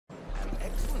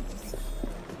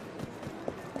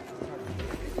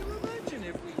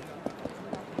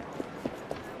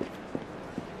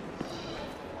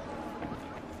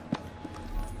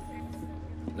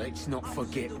Let's not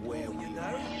forget where we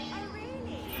are.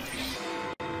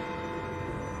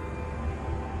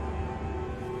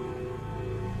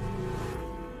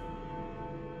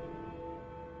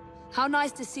 How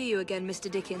nice to see you again, Mr.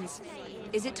 Dickens.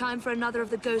 Is it time for another of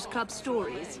the Ghost Club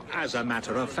stories? As a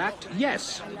matter of fact,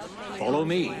 yes. Follow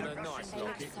me.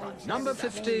 Number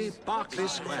 50, Berkeley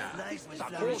Square.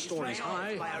 4 stories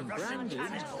high and branded,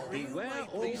 beware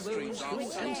all those who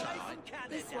enter.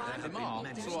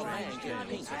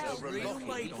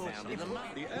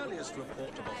 The earliest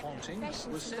report of a haunting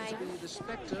was said to be the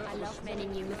spectre I love men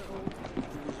in uniform.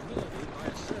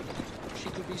 by a servant. She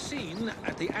could be seen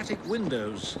at the attic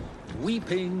windows,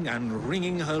 weeping and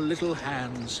wringing her little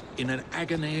hands in an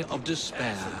agony of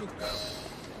despair.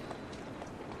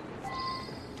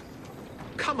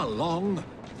 Come along,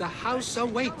 the house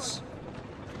awaits.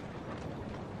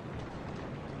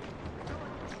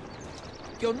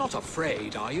 You're not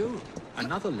afraid, are you?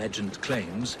 Another legend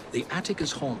claims the attic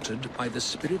is haunted by the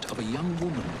spirit of a young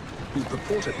woman who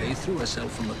purportedly threw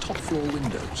herself from the top floor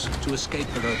windows to escape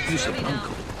her abusive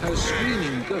uncle. Her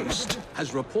screaming ghost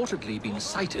has reportedly been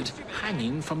sighted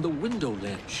hanging from the window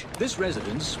ledge. This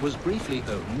residence was briefly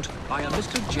owned by a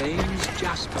Mr. James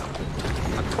Jasper,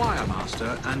 a choir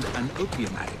master and an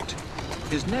opium addict.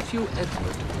 His nephew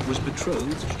Edward was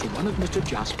betrothed to one of Mr.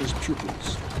 Jasper's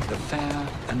pupils, the fair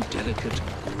and delicate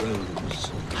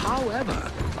Rose.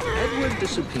 However, Edward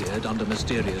disappeared under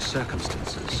mysterious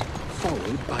circumstances,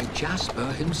 followed by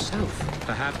Jasper himself.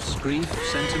 Perhaps grief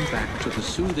sent him back to the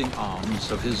soothing arms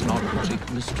of his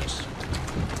narcotic mistress.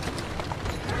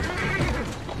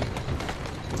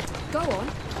 Go on.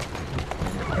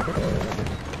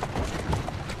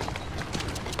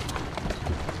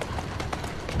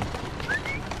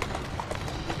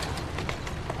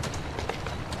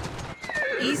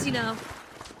 Easy now.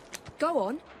 Go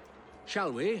on.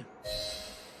 Shall we?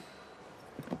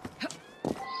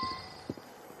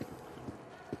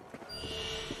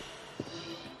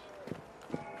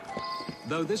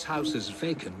 Though this house is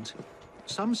vacant,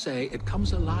 some say it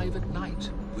comes alive at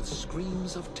night with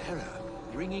screams of terror,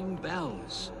 ringing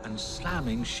bells and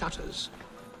slamming shutters.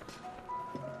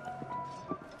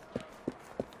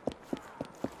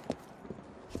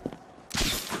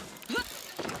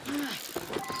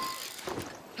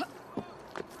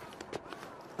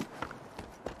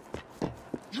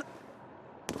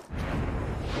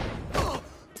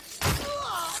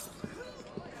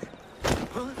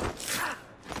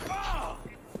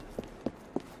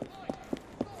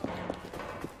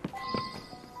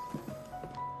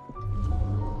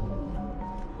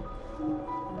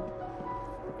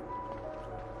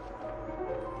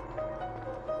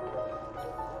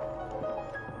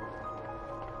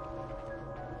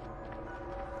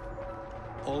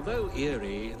 Although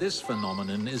eerie, this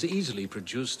phenomenon is easily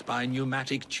produced by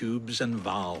pneumatic tubes and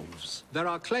valves. There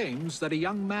are claims that a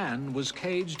young man was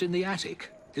caged in the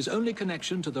attic. His only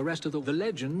connection to the rest of the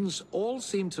legends all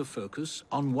seem to focus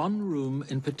on one room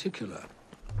in particular.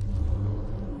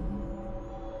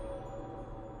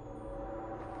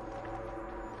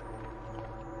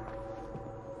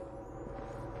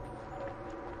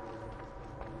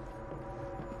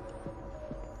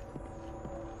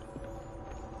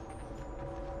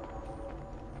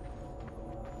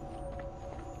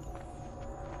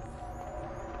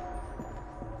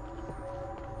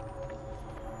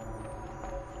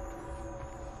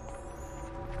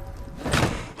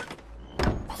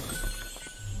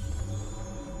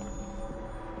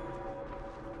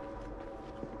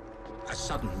 A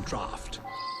sudden draft.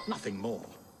 Nothing more.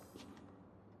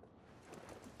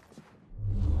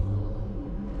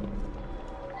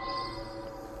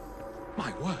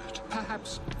 My word.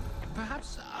 Perhaps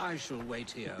I shall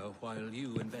wait here while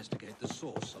you investigate the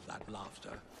source of that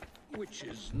laughter, which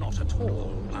is not at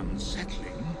all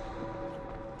unsettling.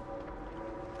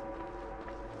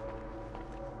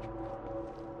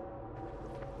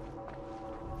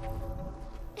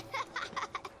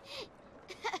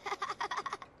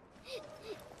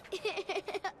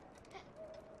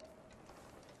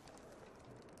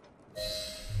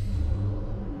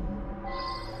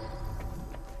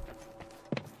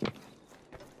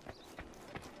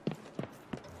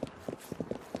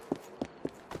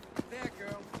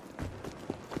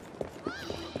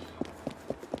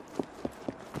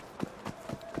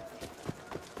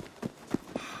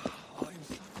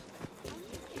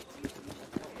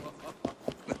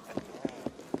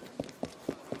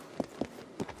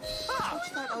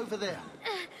 Over there.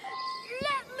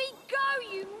 Let me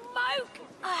go, you moke!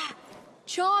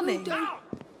 Charming.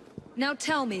 Now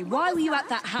tell me, why were you at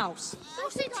that house?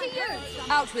 What's it to you?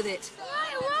 Out with it.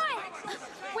 Right.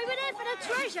 We were there for the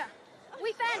treasure.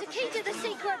 We found a key to the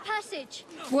secret passage.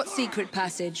 What secret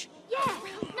passage? Yeah,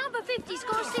 number 50's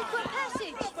got a secret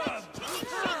passage.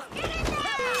 Get in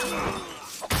there!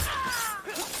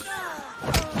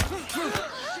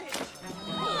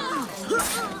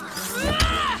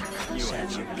 You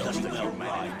had your just an old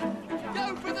man.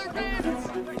 Go for the ribs!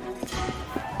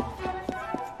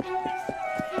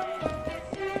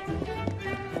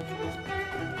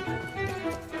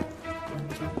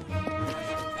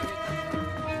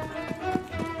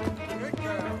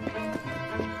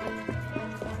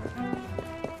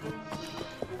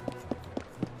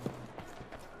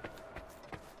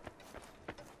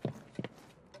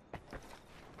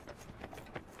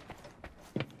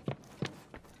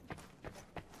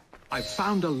 I've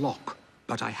found a lock,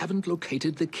 but I haven't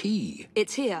located the key.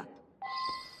 It's here.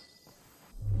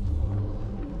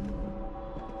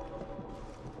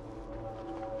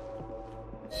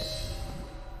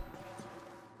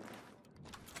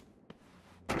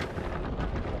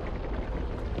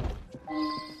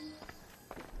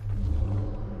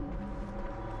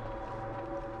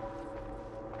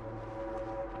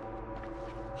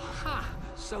 Ha!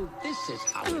 So this is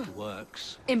how it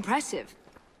works. Impressive.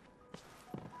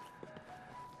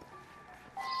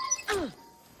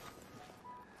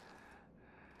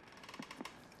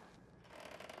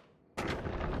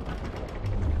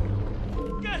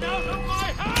 Get out of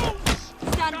my house!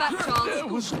 Stand back, Charles. There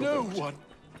was no one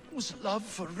whose love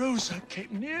for Rosa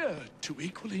came near to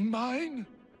equaling mine.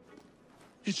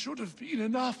 It should have been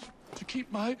enough to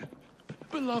keep my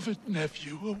beloved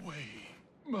nephew away.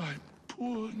 My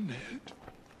poor Ned.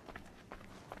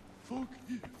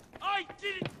 Forgive. I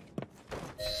didn't...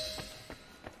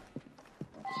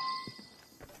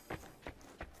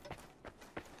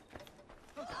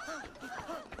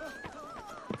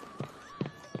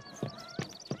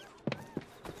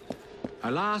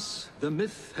 Alas, the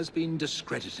myth has been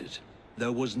discredited.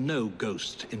 There was no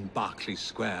ghost in Berkeley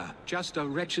Square, just a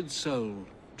wretched soul,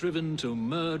 driven to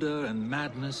murder and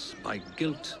madness by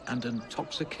guilt and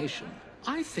intoxication.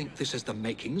 I think this is the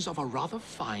makings of a rather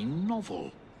fine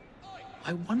novel.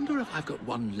 I wonder if I've got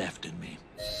one left in me.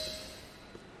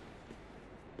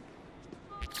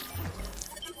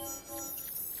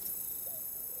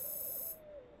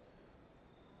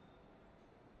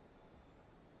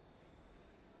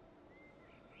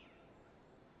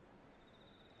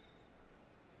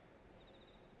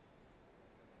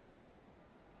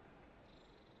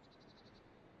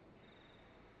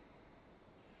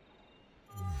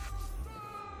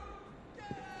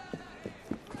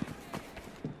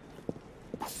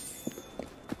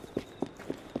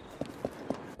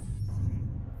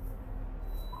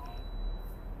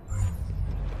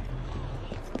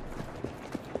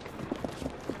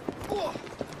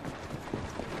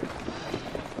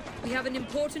 We have an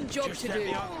important job to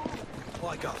do.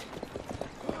 I got.